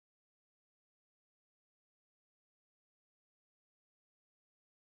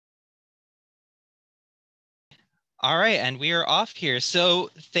All right, and we are off here.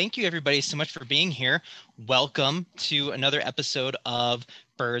 So thank you everybody so much for being here. Welcome to another episode of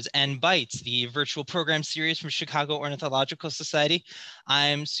Birds and Bytes, the virtual program series from Chicago Ornithological Society.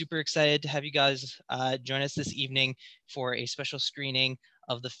 I'm super excited to have you guys join us this evening for a special screening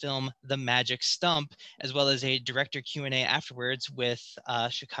of the film The Magic Stump, as well as a director Q&A afterwards with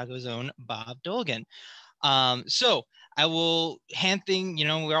Chicago's own Bob Dolgan. So I will hand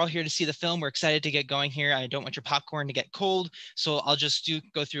we're all here to see the film. We're excited to get going here. I don't want your popcorn to get cold. So I'll just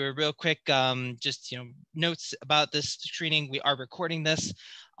go through a real quick, notes about this screening. We are recording this.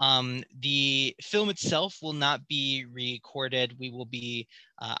 The film itself will not be recorded. We will be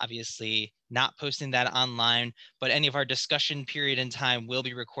obviously not posting that online, but any of our discussion period and time will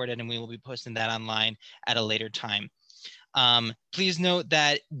be recorded and we will be posting that online at a later time. Please note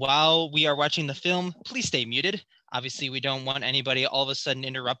that while we are watching the film, please stay muted. Obviously, we don't want anybody all of a sudden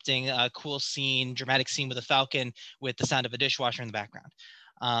interrupting a cool scene, dramatic scene with a falcon with the sound of a dishwasher in the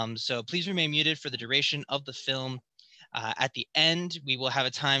background. So please remain muted for the duration of the film. At the end, we will have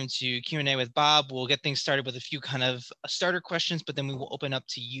a time to Q&A with Bob. We'll get things started with a few kind of starter questions, but then we will open up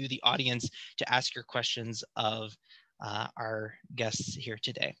to you, the audience, to ask your questions of our guests here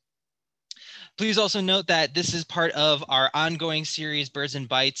today. Please also note that this is part of our ongoing series, Birds and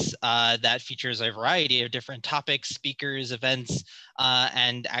Bytes, that features a variety of different topics, speakers, events,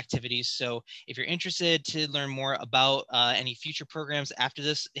 and activities. So if you're interested to learn more about any future programs after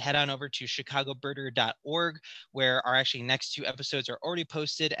this, head on over to chicagobirder.org, where our actually next 2 episodes are already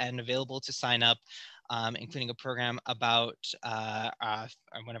posted and available to sign up. Including a program about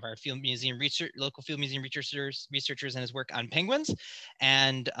one of our local field museum researchers and his work on penguins,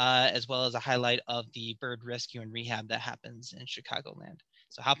 and as well as a highlight of the bird rescue and rehab that happens in Chicagoland.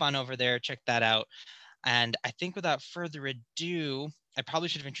 So hop on over there, check that out. And I think without further ado, I probably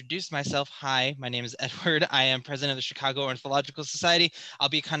should have introduced myself. Hi, my name is Edward. I am president of the Chicago Ornithological Society. I'll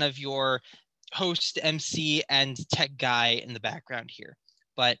be kind of your host, MC, and tech guy in the background here.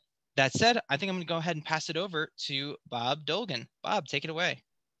 But that said, I think I'm going to go ahead and pass it over to Bob Dolgan. Bob, take it away.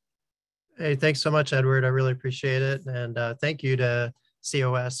 Hey, thanks so much, Edward. I really appreciate it. And thank you to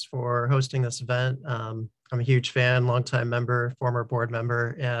COS for hosting this event. I'm a huge fan, longtime member, former board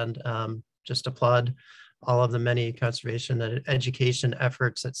member, and just applaud all of the many conservation and education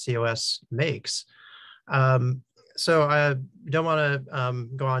efforts that COS makes. So I don't want to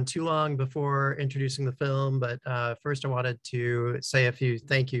go on too long before introducing the film, but first I wanted to say a few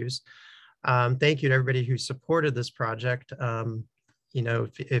thank yous. Thank you to everybody who supported this project. I'm not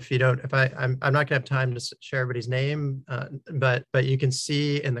going to have time to share everybody's name, but you can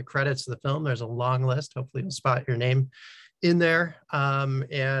see in the credits of the film, there's a long list. Hopefully you'll spot your name in there.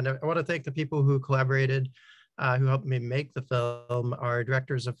 And I want to thank the people who collaborated, who helped me make the film, our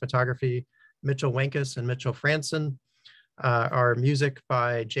directors of photography, Mitchell Wenkus and Mitchell Franson, our music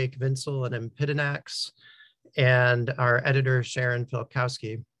by Jake Vinsel and Impidinax, and our editor, Sharon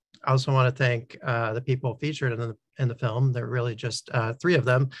Filipkowski. I also want to thank the people featured in the film. There are really just 3 of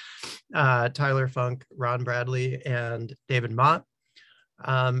them, Tyler Funk, Ron Bradley, and David Mott.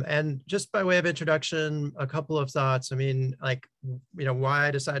 And just by way of introduction, a couple of thoughts. I mean, why I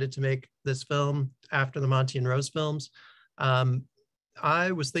decided to make this film after the Monty and Rose films.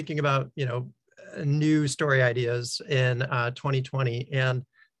 I was thinking about, new story ideas in 2020 and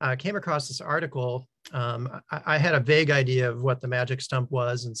came across this article. I had a vague idea of what the Magic Stump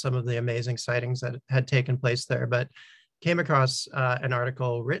was and some of the amazing sightings that had taken place there, but came across an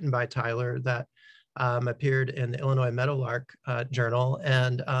article written by Tyler that appeared in the Illinois Meadowlark Journal.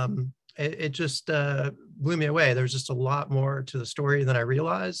 And it just blew me away. There's just a lot more to the story than I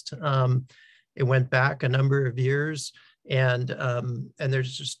realized. It went back a number of years. And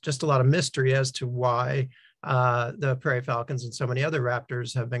there's just a lot of mystery as to why the prairie falcons and so many other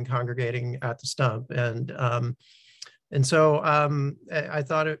raptors have been congregating at the stump. And so I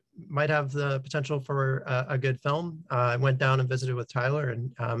thought it might have the potential for a good film. I went down and visited with Tyler,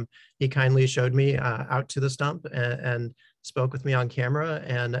 and he kindly showed me out to the stump and spoke with me on camera,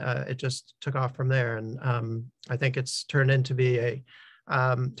 and it just took off from there. And I think it's turned out to be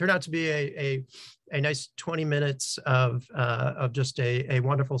a nice 20 minutes of just a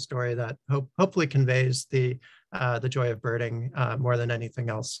wonderful story that hopefully conveys the joy of birding more than anything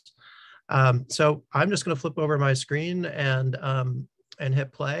else. So I'm just going to flip over my screen and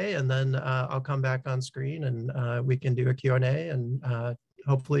hit play, and then I'll come back on screen and we can do a Q&A and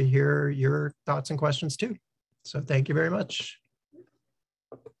hopefully hear your thoughts and questions too. So thank you very much.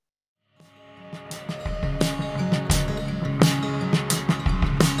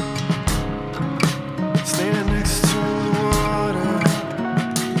 Standing next to the water,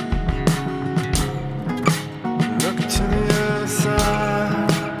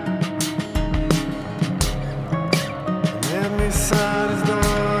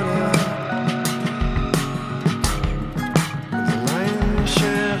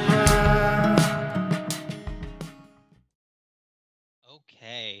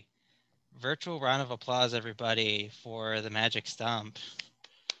 virtual round of applause, everybody, for the Magic Stump.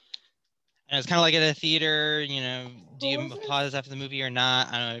 And it's kind of like at a theater, you know, do you applause after the movie or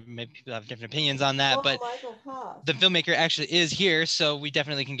not? I don't know, maybe people have different opinions on that, but the filmmaker actually is here, so we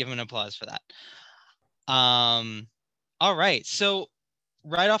definitely can give him an applause for that. All right, so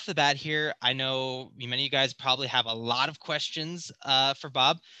right off the bat here, I know many of you guys probably have a lot of questions for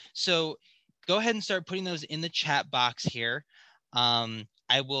Bob, so go ahead and start putting those in the chat box here.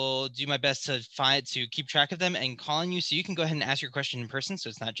 I will do my best to keep track of them and call on you, so you can go ahead and ask your question in person, so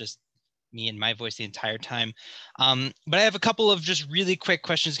it's not just me and my voice the entire time. But I have a couple of just really quick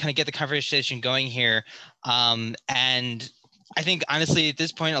questions to kind of get the conversation going here. And I think honestly, at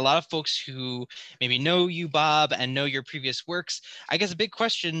this point, a lot of folks who maybe know you, Bob, and know your previous works, I guess a big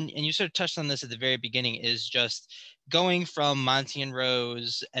question, and you sort of touched on this at the very beginning, is just going from Monty and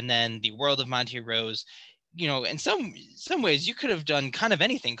Rose and then the world of Monty and Rose. You know, in some ways, you could have done kind of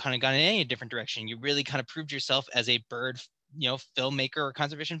anything, kind of gone in any different direction. You really kind of proved yourself as a bird, you know, filmmaker or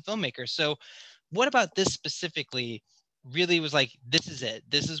conservation filmmaker. So what about this specifically really was like, this is it,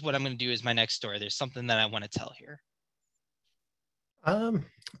 this is what I'm going to do as my next story, there's something that I want to tell here? I don't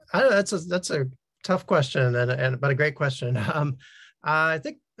know, that's a tough question, but a great question. I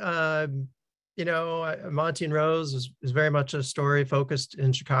think you know, Monty and Rose is very much a story focused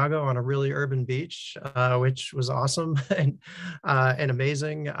in Chicago on a really urban beach, which was awesome and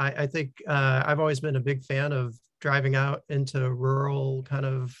amazing. I think I've always been a big fan of driving out into rural kind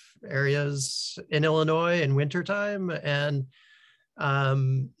of areas in Illinois in wintertime. And,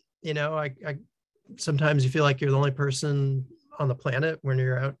 you know, I sometimes you feel like you're the only person on the planet when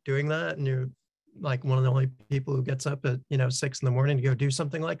you're out doing that. And you're like one of the only people who gets up at, you know, 6 a.m. to go do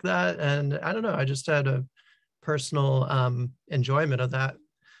something like that. And I don't know, I just had a personal enjoyment of that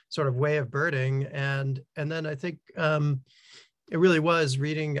sort of way of birding. And then I think, it really was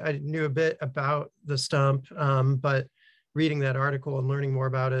reading. I knew a bit about the stump, but reading that article and learning more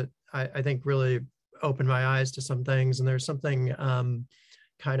about it, I think really opened my eyes to some things. And there's something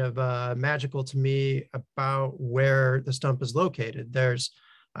kind of magical to me about where the stump is located. There's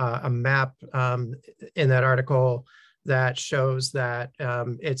a map in that article that shows that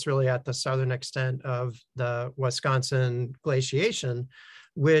it's really at the southern extent of the Wisconsin glaciation,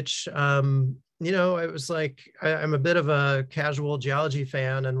 which you know, it was like, I'm a bit of a casual geology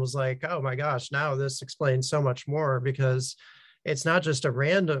fan and was like, oh my gosh, now this explains so much more, because it's not just a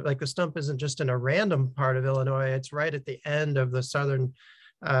random, like the stump isn't just in a random part of Illinois, it's right at the end of the southern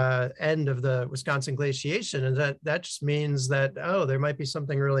end of the Wisconsin glaciation. And that just means that, oh, there might be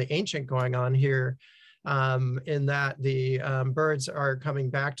something really ancient going on here, in that the birds are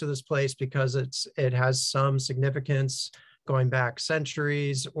coming back to this place because it has some significance going back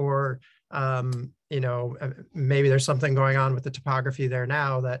centuries, or you know, maybe there's something going on with the topography there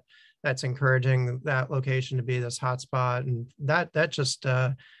now that's encouraging that location to be this hotspot. And that just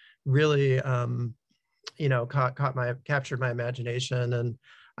really, you know, captured my imagination. And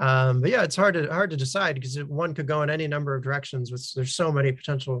but yeah, it's hard to decide, because one could go in any number of directions. There's so many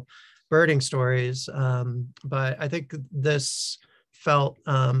potential birding stories. But I think this felt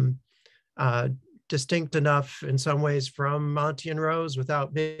distinct enough in some ways from Monty and Rose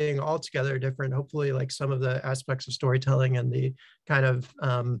without being altogether different. Hopefully, like some of the aspects of storytelling and the kind of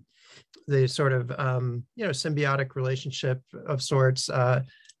the sort of you know, symbiotic relationship of sorts,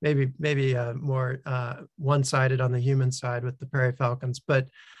 maybe more one-sided on the human side with the prairie falcons, but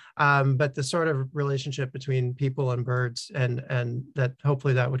the sort of relationship between people and birds, and that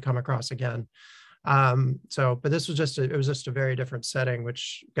hopefully that would come across again. So, but this was it was just a very different setting,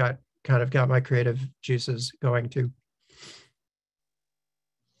 which got my creative juices going too.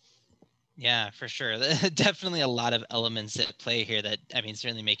 Yeah, for sure. Definitely a lot of elements at play here that, I mean,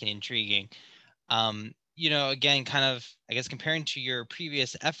 certainly make it intriguing. You know, again, kind of, I guess, comparing to your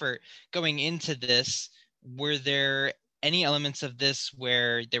previous effort going into this, were there any elements of this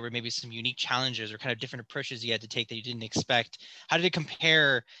where there were maybe some unique challenges or kind of different approaches you had to take that you didn't expect? How did it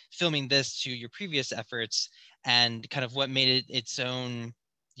compare filming this to your previous efforts, and kind of what made it its own,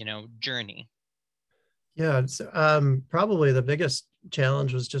 you know, journey? Yeah, it's, probably the biggest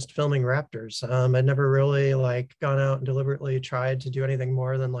challenge was just filming raptors. I'd never really like gone out and deliberately tried to do anything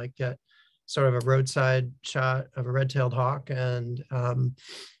more than like get sort of a roadside shot of a red-tailed hawk. And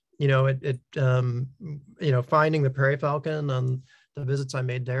you know, you know, finding the prairie falcon on the visits I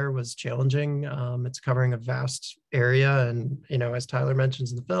made there was challenging. It's covering a vast area, and you know, as Tyler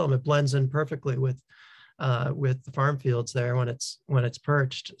mentions in the film, it blends in perfectly with the farm fields there when it's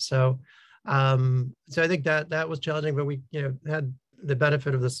perched. So I think that was challenging, but we, you know, had the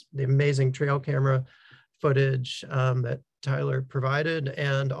benefit of the amazing trail camera footage that Tyler provided,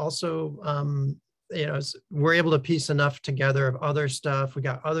 and also we're able to piece enough together of other stuff. We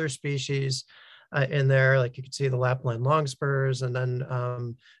got other species in there, like you could see the Lapland longspurs, and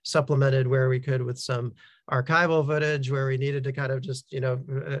then supplemented where we could with some archival footage where we needed to kind of just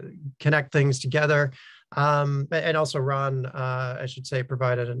connect things together. And also Ron, I should say,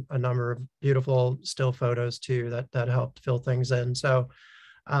 provided a number of beautiful still photos too that helped fill things in. So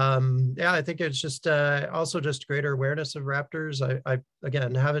yeah, I think it's just also just greater awareness of raptors. I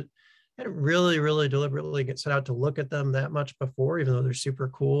again haven't really deliberately set out to look at them that much before, even though they're super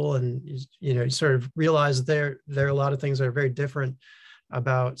cool. And you sort of realize there are a lot of things that are very different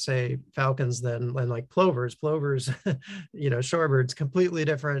about, say, falcons than like plovers. Plovers, shorebirds, completely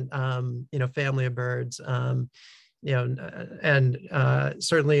different, family of birds. And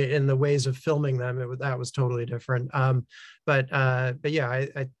certainly in the ways of filming them, that was totally different. But yeah,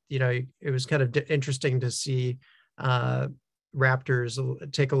 it was kind of interesting to see raptors,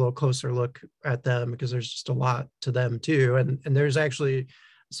 take a little closer look at them, because there's just a lot to them too. And there's actually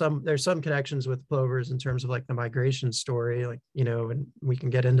there's some connections with plovers in terms of like the migration story, like, and we can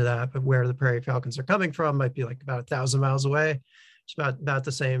get into that, but where the prairie falcons are coming from might be like about 1,000 miles away. It's about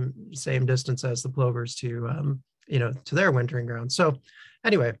the same distance as the plovers to to their wintering ground. So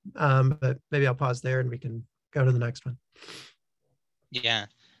anyway, but maybe I'll pause there and we can go to the next one. Yeah.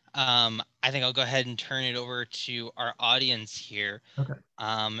 I think I'll go ahead and turn it over to our audience here. Okay.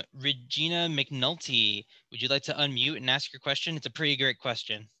 Regina McNulty, would you like to unmute and ask your question? It's a pretty great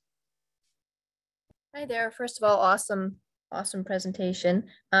question. Hi there. First of all, awesome presentation.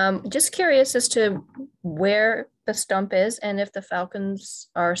 Just curious as to where the stump is and if the falcons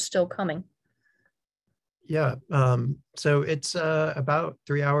are still coming. Yeah, so it's about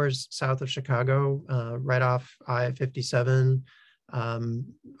 3 hours south of Chicago, right off I-57.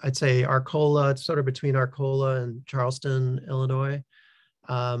 I'd say Arcola, it's sort of between Arcola and Charleston, Illinois.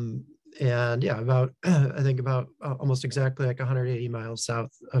 And yeah, I think about almost exactly like 180 miles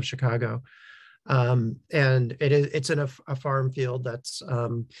south of Chicago. And it's in a farm field that's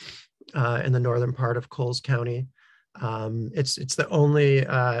in the northern part of Coles County. It's the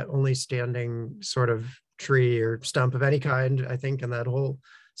only standing sort of tree or stump of any kind, I think, in that whole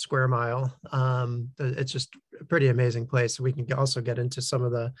square mile. It's just a pretty amazing place. We can also get into some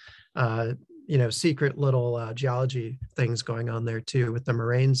of the secret little geology things going on there too, with the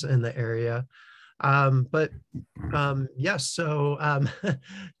moraines in the area. Yes, so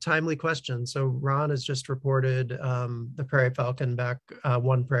timely question. So Ron has just reported the prairie falcon back,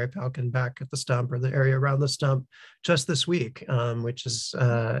 one prairie falcon back at the stump, or the area around the stump, just this week, which is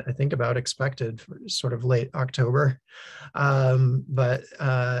I think about expected for sort of late October. So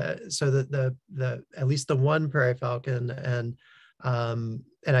the at least the one prairie falcon, and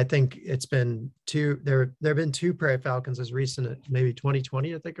I think it's been two. There have been two prairie falcons as recent as maybe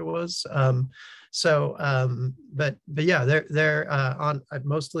 2020, I think it was. But yeah, they're on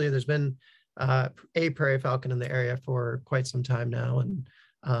mostly. There's been a prairie falcon in the area for quite some time now, and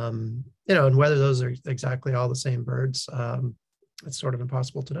and whether those are exactly all the same birds, it's sort of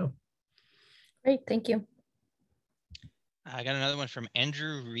impossible to know. Great, thank you. I got another one from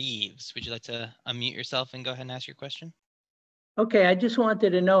Andrew Reeves. Would you like to unmute yourself and go ahead and ask your question? Okay, I just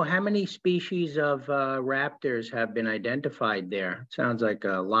wanted to know how many species of raptors have been identified there. Sounds like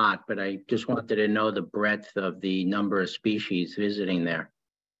a lot, but I just wanted to know the breadth of the number of species visiting there.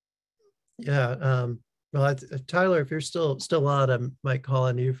 Yeah, well, Tyler, if you're still on, I might call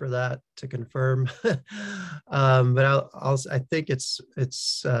on you for that to confirm. But I think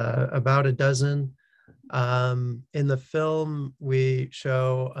it's about a dozen. In the film, we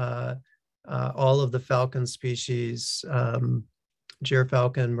show all of the falcon species,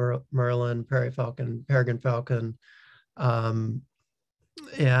 gyrfalcon, merlin, prairie falcon, peregrine falcon, and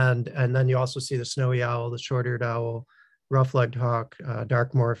then you also see the snowy owl, the short-eared owl, rough-legged hawk,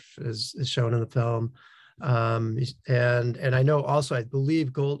 dark morph is shown in the film, and I know also, I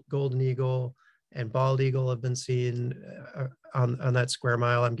believe golden eagle and bald eagle have been seen on that square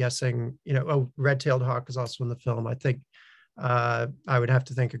mile. I'm guessing, red-tailed hawk is also in the film. I think I would have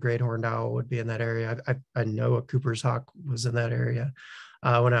to think a great horned owl would be in that area. I know a Cooper's hawk was in that area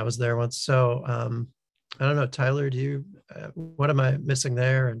when I was there once. So I don't know, Tyler, what am I missing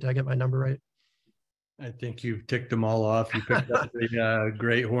there? And did I get my number right? I think you ticked them all off. You picked up the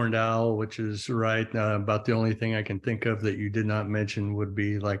great horned owl, which is right. About the only thing I can think of that you did not mention would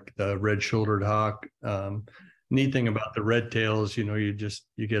be like the red-shouldered hawk. Neat thing about the red tails, you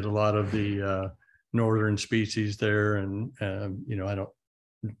get a lot of the northern species there, and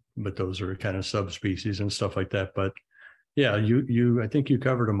but those are kind of subspecies and stuff like that. But yeah, I think you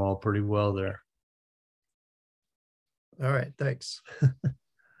covered them all pretty well there. All right, thanks.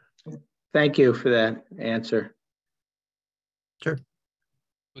 Thank you for that answer. Sure.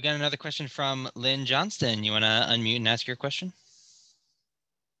 We got another question from Lynn Johnston. You want to unmute and ask your question?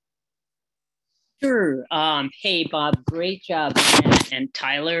 Sure. Hey, Bob, great job. And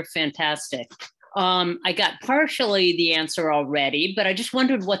Tyler, fantastic. I got partially the answer already, but I just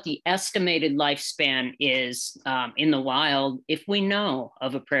wondered what the estimated lifespan is in the wild, if we know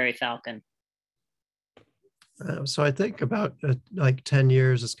of a prairie falcon. So I think about like 10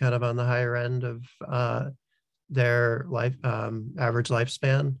 years is kind of on the higher end of their life average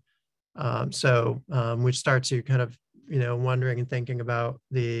lifespan. Which starts you kind of, wondering and thinking about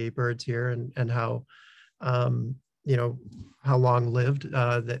the birds here and how, how long lived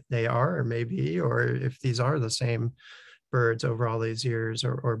that they are or maybe, or if these are the same birds over all these years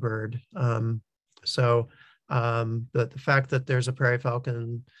or bird. But the fact that there's a prairie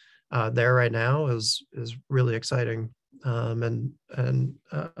falcon there right now is really exciting, and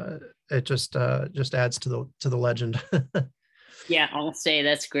it just adds to the legend. Yeah, I'll say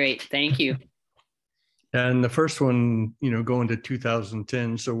that's great. Thank you. And the first one, going to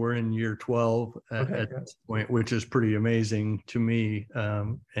 2010, so we're in year 12 Okay, at this point, which is pretty amazing to me. I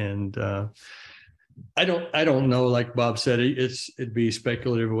don't know, like Bob said, it'd be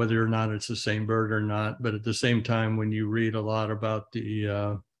speculative whether or not it's the same bird or not. But at the same time, when you read a lot about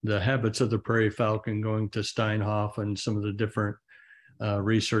the habits of the prairie falcon, going to Steinhoff and some of the different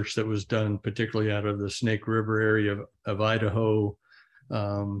research that was done, particularly out of the Snake River area of Idaho,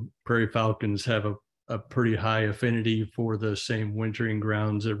 prairie falcons have a pretty high affinity for the same wintering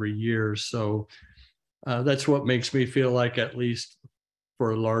grounds every year. So that's what makes me feel like, at least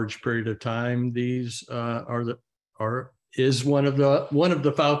for a large period of time, these is one of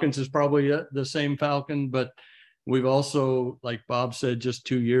the falcons is probably the same falcon. But we've also, like Bob said, just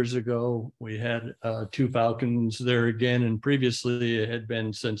 2 years ago, we had 2 falcons there again. And previously it had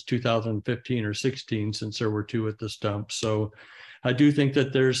been since 2015 or 16, since there were 2 at the stump. So I do think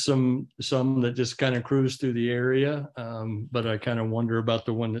that there's some that just kind of cruise through the area. But I kind of wonder about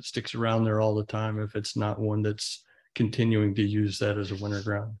the one that sticks around there all the time, if it's not one that's continuing to use that as a winter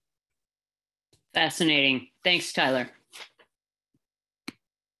ground. Fascinating. Thanks, Tyler.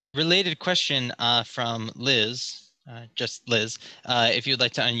 Related question from Liz, just Liz. If you'd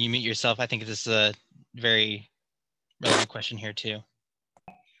like to unmute yourself, I think this is a very relevant question here too.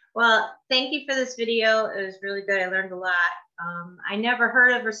 Well, thank you for this video. It was really good. I learned a lot. I never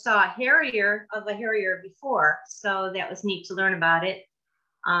heard of or saw a harrier before, so that was neat to learn about it.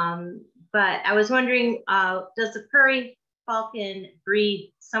 But I was wondering, does the prairie falcon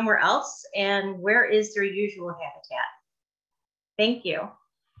breed somewhere else, and where is their usual habitat? Thank you.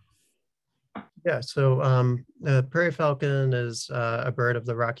 Yeah, so the prairie falcon is a bird of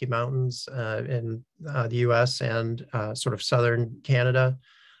the Rocky Mountains in the US and sort of southern Canada.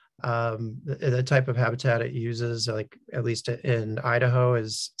 The type of habitat it uses, like at least in Idaho,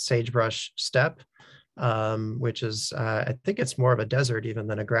 is sagebrush steppe, which is, I think it's more of a desert even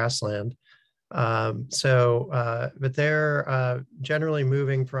than a grassland. But they're generally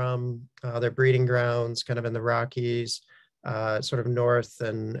moving from their breeding grounds kind of in the Rockies, sort of north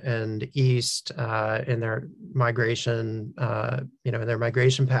and east in their migration, in their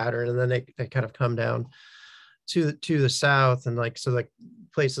migration pattern, and then they kind of come down to the south, and like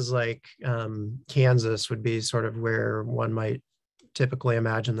places like Kansas would be sort of where one might typically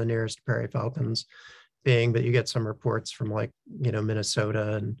imagine the nearest prairie falcons being, but you get some reports from like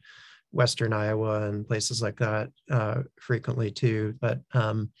Minnesota and western Iowa and places like that frequently too. But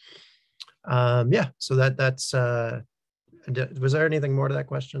yeah, so that's was there anything more to that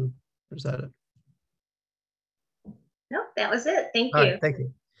question, or is that it? No, that was it. Thank you. All right, thank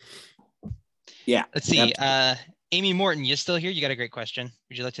you. Yeah. Let's see. Amy Morton, you still here? You got a great question.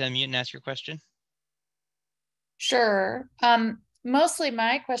 Would you like to unmute and ask your question? Sure. Mostly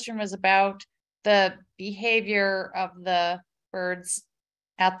my question was about the behavior of the birds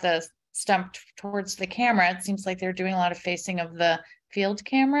at the stump towards the camera. It seems like they're doing a lot of facing of the field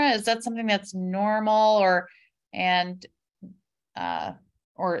camera. Is that something that's normal, or is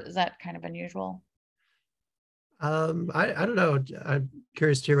that kind of unusual? I don't know. I'm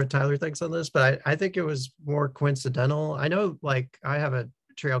curious to hear what Tyler thinks on this, but I think it was more coincidental. I know, like, I have a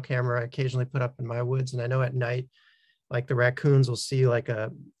trail camera I occasionally put up in my woods, and I know at night, like, the raccoons will see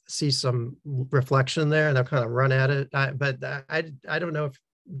some reflection there, and they'll kind of run at it. But I don't know if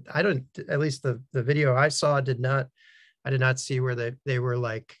at least the video I saw I did not see where they were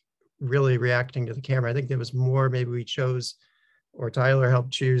like really reacting to the camera. I think there was more, maybe we chose or Tyler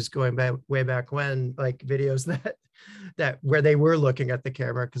helped choose going back way back when, like videos that where they were looking at the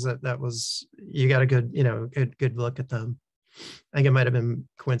camera, because that was, you got a good, you know, good look at them. I think it might have been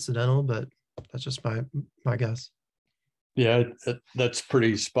coincidental, but that's just my guess. Yeah, that's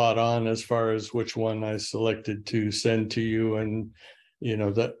pretty spot on as far as which one I selected to send to you. And, you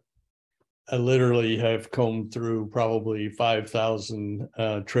know, that I literally have combed through probably 5,000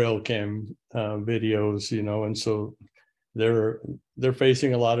 trail cam videos, you know, and so they're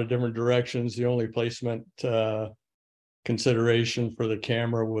facing a lot of different directions. The only placement consideration for the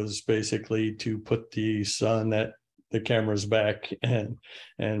camera was basically to put the sun at the camera's back and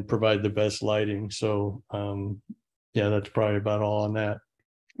provide the best lighting. So yeah, that's probably about all on that.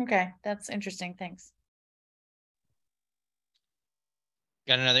 Okay, that's interesting. Thanks.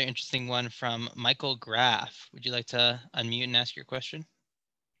 Got another interesting one from Michael Graff. Would you like to unmute and ask your question?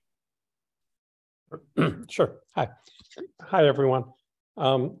 Sure. Hi, everyone.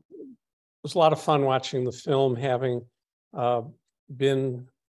 It was a lot of fun watching the film, having been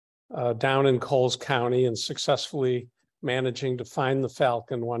down in Coles County and successfully managing to find the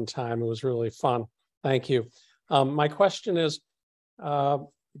falcon one time. It was really fun. Thank you. My question is,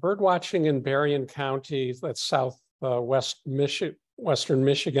 bird watching in Berrien County, that's western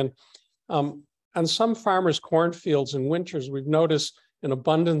Michigan. On some farmers' cornfields in winters, we've noticed an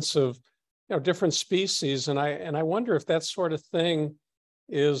abundance of different species, and I wonder if that sort of thing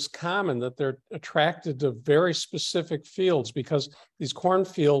is common, that they're attracted to very specific fields, because these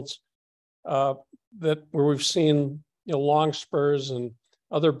cornfields where we've seen longspurs and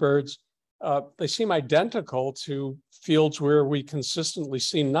other birds, they seem identical to fields where we consistently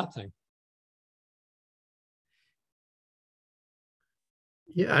see nothing.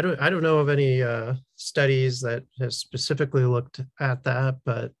 Yeah, I don't know of any studies that have specifically looked at that,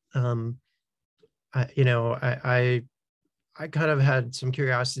 but I kind of had some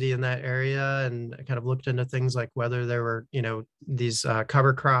curiosity in that area, and I kind of looked into things like whether there were these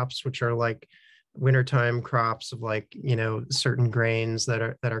cover crops, which are like wintertime crops of like certain grains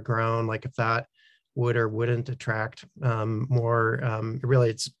that are grown, like if that would or wouldn't attract more. Really,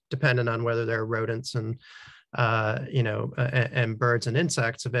 it's dependent on whether there are rodents and and birds and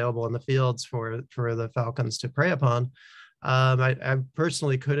insects available in the fields for the falcons to prey upon. I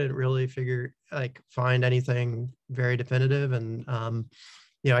personally couldn't really find anything very definitive, and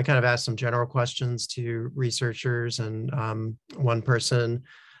I kind of asked some general questions to researchers, and one person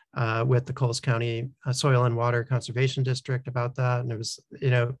with the Coles County Soil and Water Conservation District about that, and it was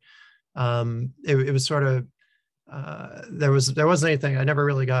it was sort of there wasn't anything. I never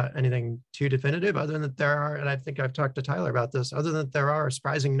really got anything too definitive, other than that there are, and I think I've talked to Tyler about this, other than that there are a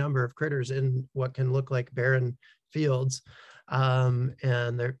surprising number of critters in what can look like barren fields,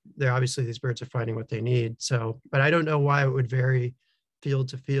 and they're obviously, these birds are finding what they need. So, but I don't know why it would vary field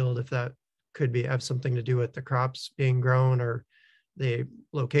to field, if that could have something to do with the crops being grown or the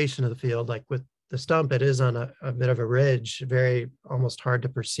location of the field. Like with the stump, it is on a bit of a ridge, very almost hard to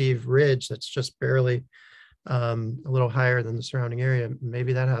perceive ridge that's just barely a little higher than the surrounding area.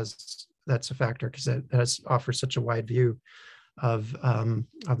 Maybe that's a factor, because it offers such a wide view of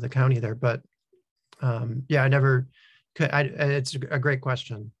the county there. But yeah, I never could. It's a great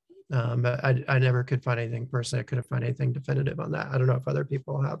question, but I never could find anything personally. I couldn't find anything definitive on that. I don't know if other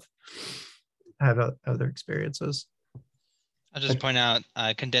people have other experiences. I'll just point out,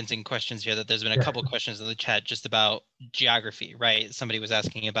 condensing questions here, that there's been a couple questions in the chat just about geography, right? Somebody was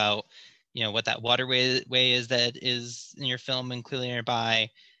asking about what that waterway is that is in your film and clearly nearby,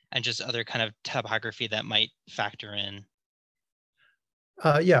 and just other kind of topography that might factor in.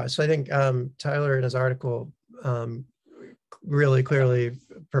 Yeah, so I think Tyler in his article really clearly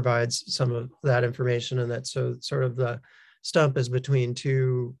provides some of that information, and that sort of the stump is between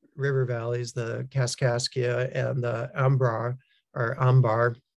two river valleys, the Kaskaskia and the Ambar. I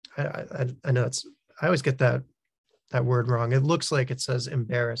know I always get that word wrong. It looks like it says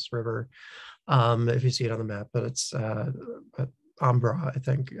Embarrass River if you see it on the map, but it's Ambra, I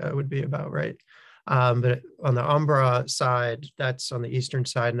think would be about right. But on the Ambra side, that's on the eastern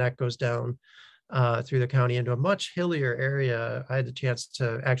side, and that goes down through the county into a much hillier area. I had the chance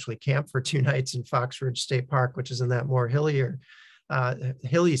to actually camp for 2 nights in Fox Ridge State Park, which is in that more hilly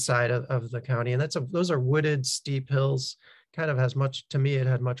side of the county, and those are wooded, steep hills. Kind of has much, to me, it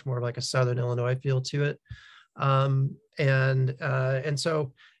had much more like a Southern Illinois feel to it. And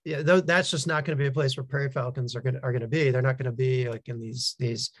so yeah, that's just not going to be a place where prairie falcons are going to be. They're not going to be like in these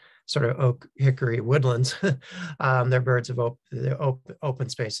sort of oak hickory woodlands. They're birds of open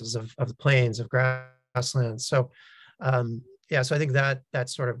spaces of the plains, of grasslands. So yeah, so I think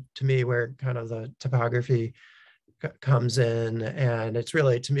that's sort of, to me, where kind of the topography comes in, and it's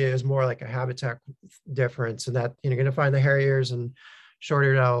really, to me, it's more like a habitat difference, and that you're going to find the harriers and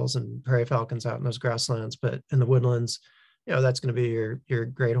short-eared owls and prairie falcons out in those grasslands, but in the woodlands, that's going to be your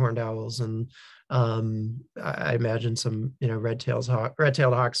great horned owls, and I imagine some red-tailed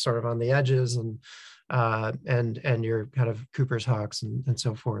hawks sort of on the edges, and your kind of Cooper's hawks and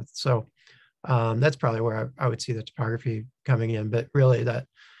so forth. So that's probably where I would see the topography coming in, but really that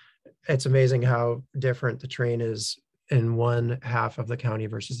it's amazing how different the terrain is in one half of the county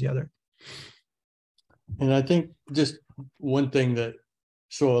versus the other. And I think just one thing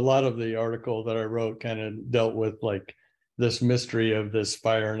so a lot of the article that I wrote kind of dealt with like this mystery of this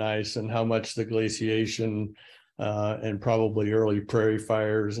fire and ice and how much the glaciation and probably early prairie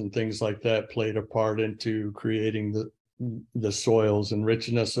fires and things like that played a part into creating the soils and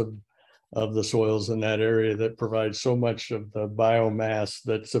richness of the soils in that area that provides so much of the biomass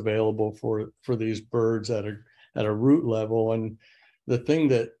that's available for these birds at a root level. And the thing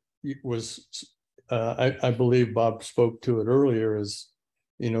that was, I believe Bob spoke to it earlier, is,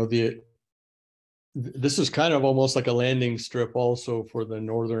 this is kind of almost like a landing strip also for the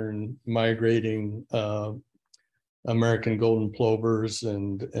northern migrating American golden plovers,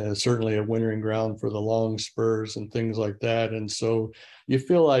 and certainly a wintering ground for the long spurs and things like that. And so you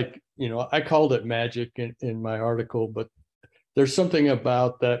feel like, I called it magic in my article, but there's something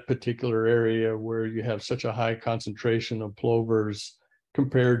about that particular area where you have such a high concentration of plovers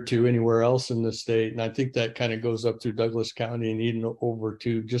compared to anywhere else in the state. And I think that kind of goes up through Douglas County and even over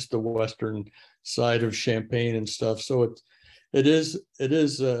to just the western side of Champaign and stuff. So it is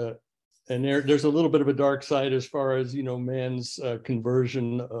and there's a little bit of a dark side as far as, man's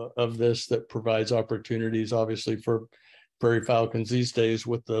conversion of this that provides opportunities, obviously, for prairie falcons these days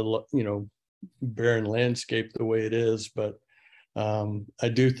with the, barren landscape the way it is. But I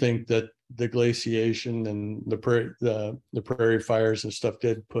do think that the glaciation and the prairie fires and stuff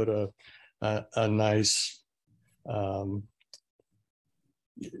did put a nice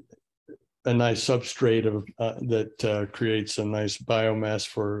substrate of that creates a nice biomass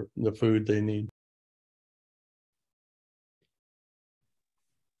for the food they need.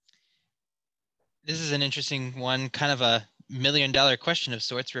 This is an interesting one, kind of a $1 million question of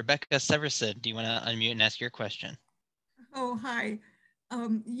sorts. Rebecca Severson, do you want to unmute and ask your question? Oh, hi.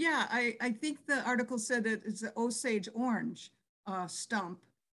 Yeah, I think the article said that it's the Osage orange stump,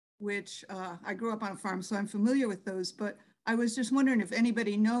 which I grew up on a farm, so I'm familiar with those, but I was just wondering if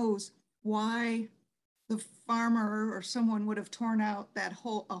anybody knows why the farmer or someone would have torn out a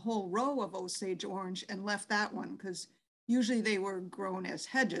whole row of Osage orange and left that one, because usually they were grown as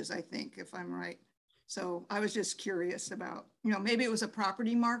hedges, I think, if I'm right. So I was just curious about, maybe it was a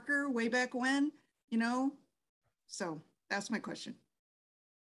property marker way back when, so that's my question.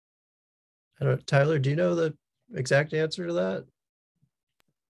 Tyler, do you know the exact answer to that?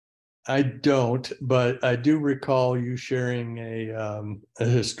 I don't, but I do recall you sharing a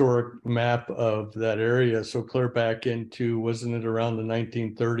historic map of that area. So clear back into, wasn't it around the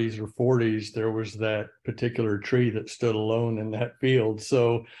 1930s or 40s, there was that particular tree that stood alone in that field.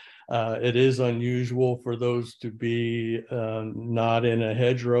 So it is unusual for those to be not in a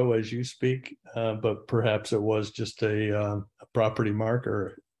hedgerow as you speak, but perhaps it was just a property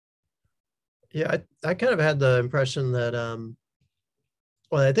marker. Yeah, I kind of had the impression that,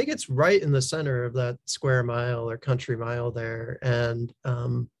 well, I think it's right in the center of that square mile or country mile there. And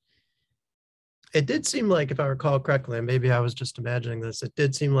it did seem like, if I recall correctly, and maybe I was just imagining this, it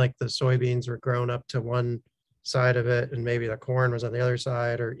did seem like the soybeans were grown up to one side of it and maybe the corn was on the other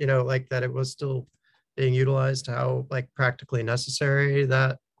side, or, like that it was still being utilized. How like practically necessary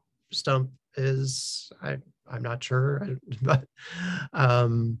that stump is, I'm not sure,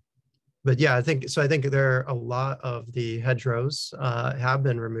 but yeah, I think there are a lot of the hedgerows have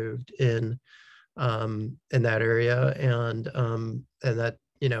been removed in that area, and that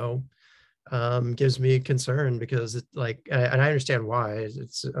gives me concern, because it and I understand why.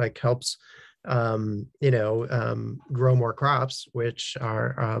 It's like helps grow more crops, which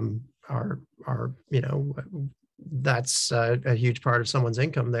are that's a huge part of someone's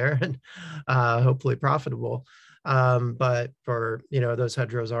income there, and hopefully profitable. But for those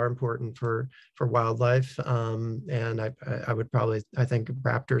hedgerows are important for wildlife, and I would probably, I think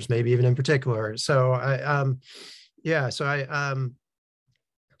raptors maybe even in particular. So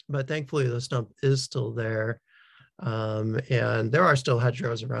but thankfully the stump is still there, and there are still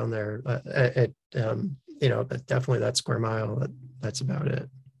hedgerows around there. But definitely that square mile, that's about it.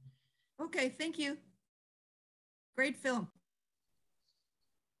 Okay, thank you. Great film.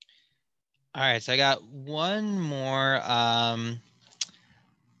 All right, so I got one more.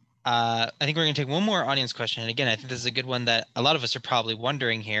 I think we're going to take one more audience question. And again, I think this is a good one that a lot of us are probably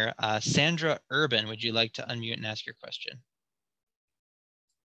wondering here. Sandra Urban, would you like to unmute and ask your question?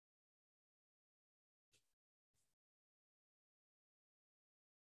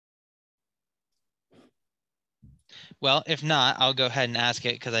 Well, if not, I'll go ahead and ask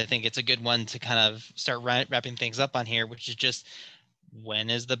it because I think it's a good one to kind of start wrapping things up on here, which is just, when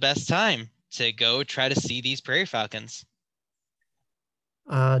is the best time to go try to see these prairie falcons?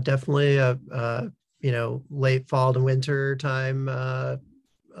 Definitely late fall to winter time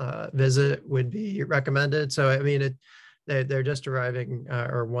visit would be recommended. So I mean, they're just arriving,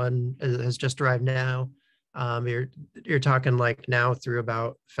 or one has just arrived now. You're talking like now through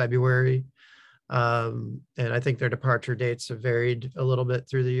about February. And I think their departure dates have varied a little bit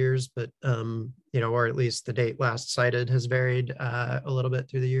through the years, but or at least the date last cited has varied a little bit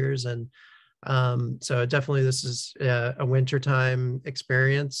through the years. And so definitely this is a wintertime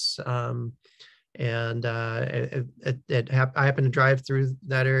experience. And I happened to drive through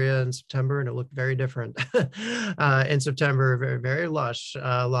that area in September, and it looked very different. In September, very, very lush,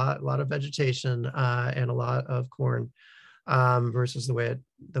 a lot of vegetation, and a lot of corn, versus the way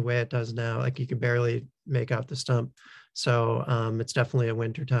it does now. Like you could barely make out the stump. So it's definitely a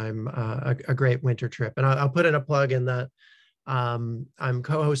wintertime, a great winter trip. And I'll put in a plug in that I'm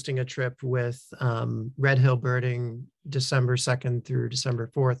co-hosting a trip with Red Hill Birding December 2nd through December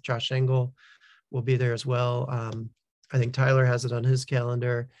 4th. Josh Engel will be there as well. I think Tyler has it on his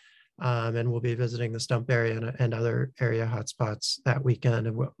calendar, and we'll be visiting the Stump area and other area hotspots that weekend.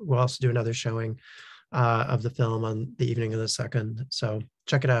 And we'll also do another showing of the film on the evening of the 2nd. So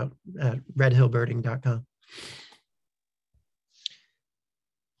check it out at redhillbirding.com.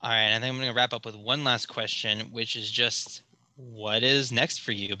 All right, I think I'm going to wrap up with one last question, which is just, what is next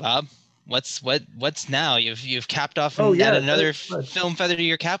for you, Bob? What's now? You've capped off and added another film feather to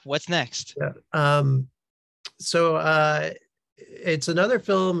your cap. What's next? Yeah. So it's another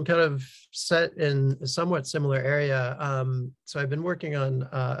film kind of set in a somewhat similar area. So I've been working on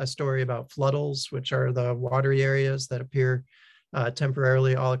a story about floodles, which are the watery areas that appear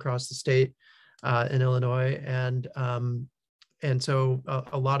temporarily all across the state in Illinois. And so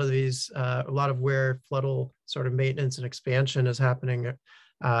a lot of where floodle sort of maintenance and expansion is happening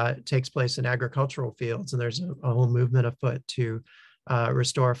takes place in agricultural fields. And there's a whole movement afoot to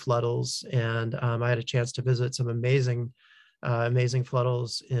restore floodles. And I had a chance to visit some amazing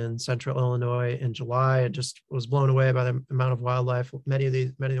floodles in central Illinois in July, and just was blown away by the amount of wildlife. Many of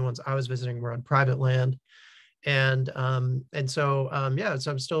the ones I was visiting were on private land. So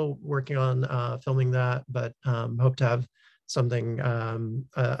I'm still working on filming that, but hope to have something,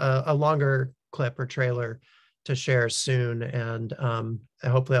 a longer clip or trailer to share soon. And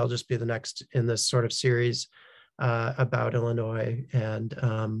hopefully I'll just be the next in this sort of series about Illinois. And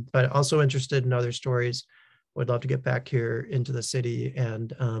but also interested in other stories. Would love to get back here into the city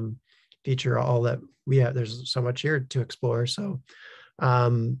and feature all that we have. There's so much here to explore. So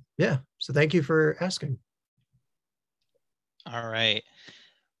so thank you for asking. All right.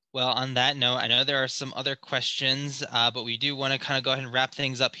 Well, on that note, I know there are some other questions, but we do want to kind of go ahead and wrap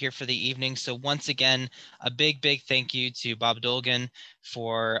things up here for the evening. So once again, a big thank you to Bob Dolgan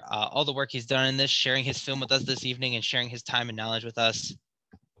for all the work he's done in this, sharing his film with us this evening and sharing his time and knowledge with us.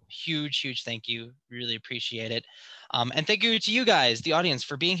 Huge thank you. Really appreciate it. And thank you to you guys, the audience,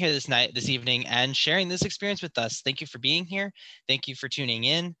 for being here this evening and sharing this experience with us. Thank you for being here. Thank you for tuning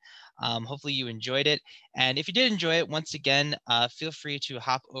in. Hopefully you enjoyed it. And if you did enjoy it, once again, feel free to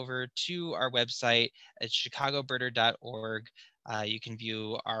hop over to our website at chicagobirder.org. You can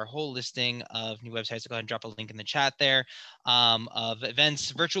view our whole listing of new websites. I'll go ahead and drop a link in the chat there of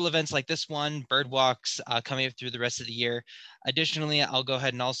events, virtual events like this one, bird walks coming up through the rest of the year. Additionally, I'll go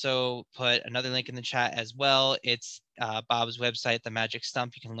ahead and also put another link in the chat as well. It's Bob's website, the Magic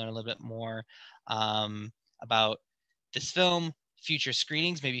Stump. You can learn a little bit more about this film, future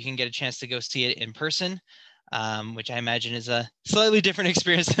screenings. Maybe you can get a chance to go see it in person, which I imagine is a slightly different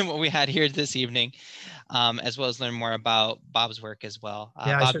experience than what we had here this evening, as well as learn more about Bob's work as well.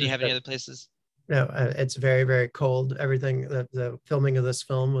 Bob, do you have any other places? No, it's very, very cold. Everything, the filming of this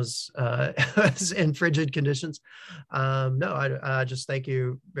film was in frigid conditions. I just thank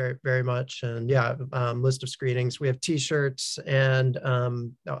you very, very much. And yeah, list of screenings. We have T-shirts and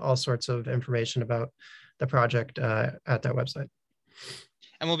all sorts of information about the project at that website.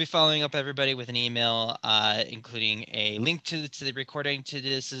 And we'll be following up everybody with an email, including a link to the recording to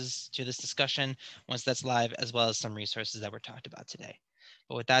this discussion once that's live, as well as some resources that were talked about today.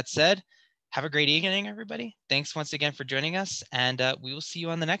 But with that said, have a great evening, everybody. Thanks once again for joining us, and we will see you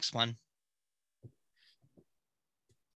on the next one.